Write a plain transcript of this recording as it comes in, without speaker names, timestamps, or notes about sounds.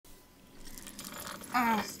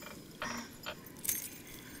Uh,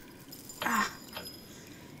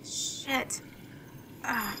 shit.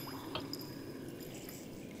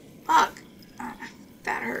 Fuck.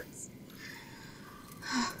 That hurts.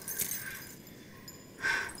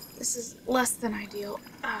 This is less than ideal.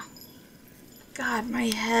 God, my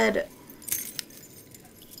head.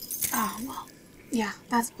 Oh, well. Yeah,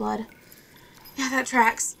 that's blood. Yeah, that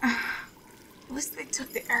tracks. At least they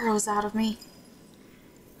took the arrows out of me.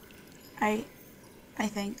 I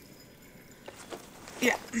think.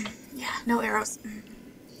 Yeah. Yeah, no arrows.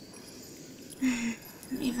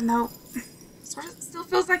 Even though sort of still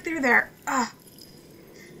feels like they're there. And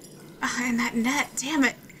that net, damn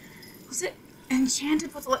it. Was it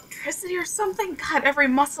enchanted with electricity or something? God, every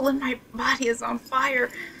muscle in my body is on fire.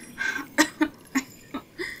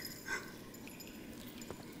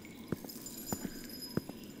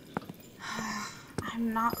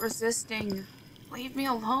 I'm not resisting. Leave me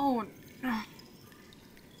alone.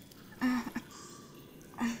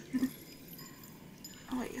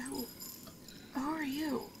 Wait, who are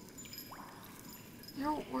you?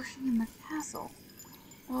 You're working in the castle.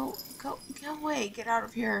 Well, go away. Get out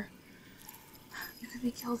of here. You could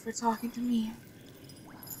be killed for talking to me.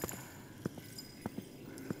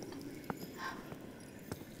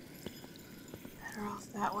 Better off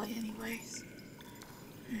that way anyways.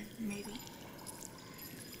 Maybe.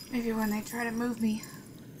 Maybe when they try to move me,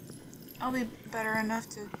 I'll be better enough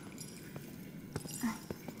to...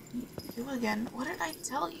 You again. What did I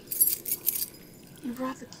tell you? You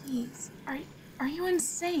brought the keys. Are you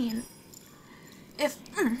insane? If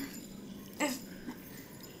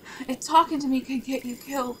talking to me could get you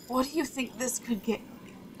killed, what do you think this could get you?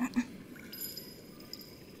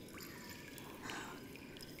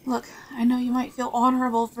 Look, I know you might feel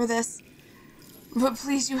honorable for this, but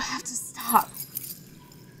please, you have to stop.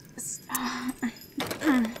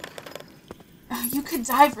 You could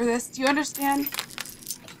die for this, do you understand?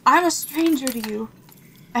 I'm a stranger to you,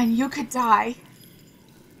 and you could die.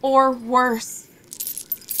 Or worse.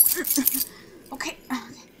 Okay.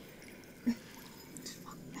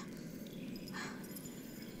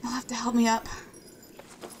 You'll have to help me up.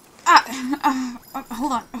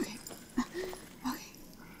 Hold on. Okay.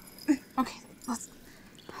 Okay. Let's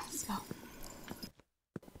go.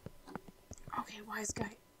 Okay, wise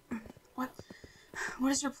guy. What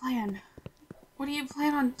is your plan? What do you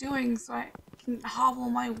plan on doing so I can hobble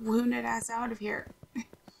my wounded ass out of here?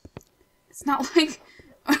 It's not like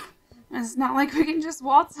we can just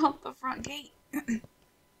waltz out the front gate.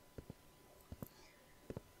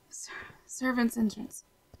 Servant's entrance.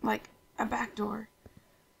 Like a back door.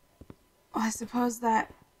 Well, I suppose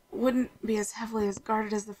that wouldn't be as heavily as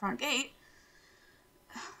guarded as the front gate.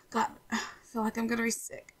 God, I feel like I'm gonna be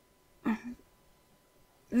sick.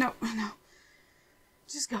 No.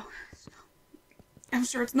 Just go. I'm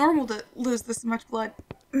sure it's normal to lose this much blood.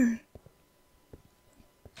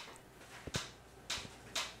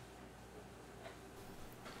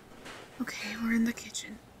 Okay, we're in the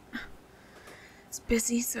kitchen. It's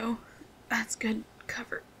busy, so that's good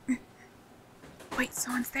cover. Wait,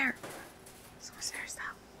 someone's there.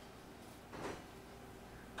 Stop.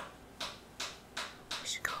 We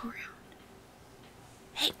should go around.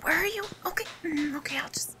 Hey, where are you? Okay, okay, I'll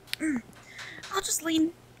just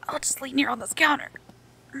lean here on this counter.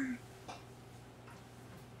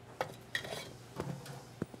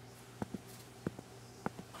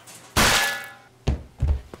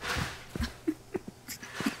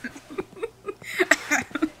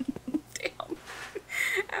 Damn.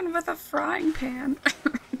 And with a frying pan.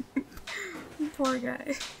 Poor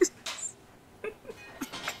guy.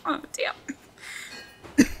 Oh, damn.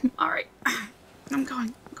 Alright. I'm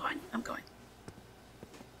going.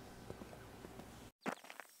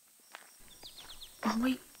 Oh,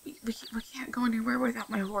 wait. We can't go anywhere without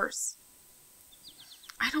my horse.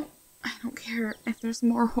 I don't care if there's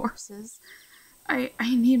more horses. I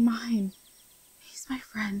need mine. He's my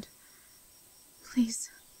friend. Please.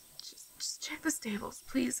 Just check the stables,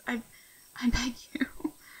 please. I beg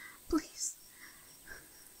you. Please.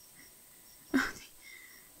 Oh,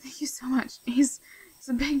 thank you so much. He's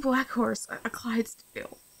a big black horse, a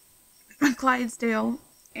Clydesdale. A Clydesdale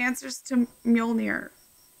answers to Mjolnir.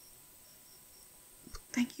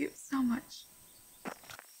 Thank you so much.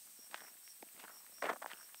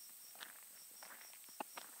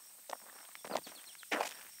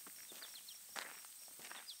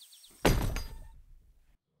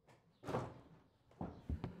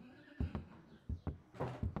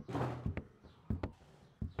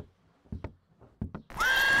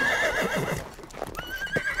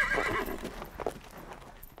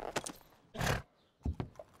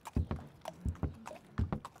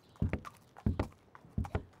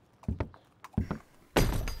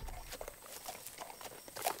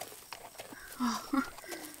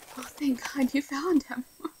 Thank God you found him.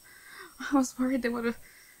 I was worried they would have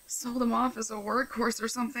sold him off as a workhorse or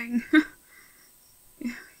something.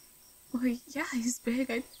 Well, yeah, he's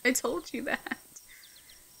big. I told you that.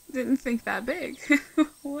 Didn't think that big.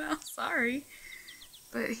 Well, sorry.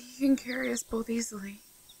 But he can carry us both easily.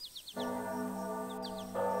 Oh,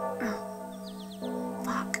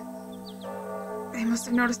 fuck. They must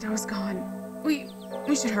have noticed I was gone. We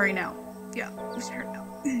should hurry now. Yeah, we should hurry now.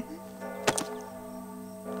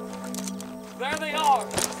 There they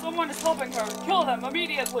are! Someone is helping her! Kill them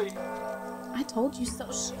immediately! I told you so.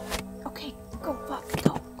 Okay, go, fuck,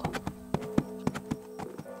 go.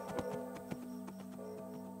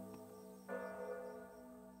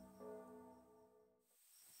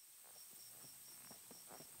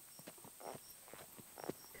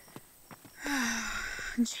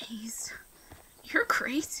 Jeez, you're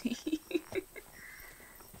crazy.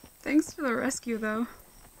 Thanks for the rescue, though.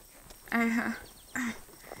 I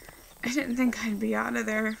didn't think I'd be out of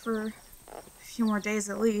there for a few more days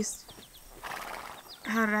at least.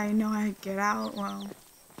 How did I know I'd get out? Well,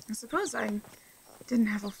 I suppose I didn't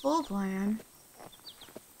have a full plan,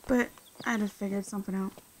 but I'd have figured something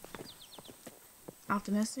out.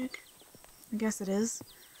 Optimistic? I guess it is.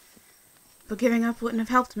 But giving up wouldn't have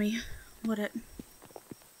helped me, would it?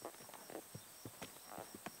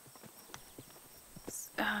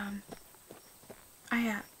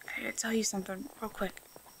 I gotta tell you something real quick.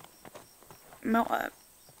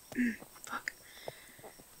 Fuck.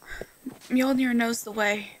 Mjolnir knows the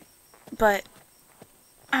way, but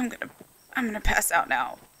I'm gonna pass out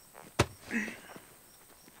now.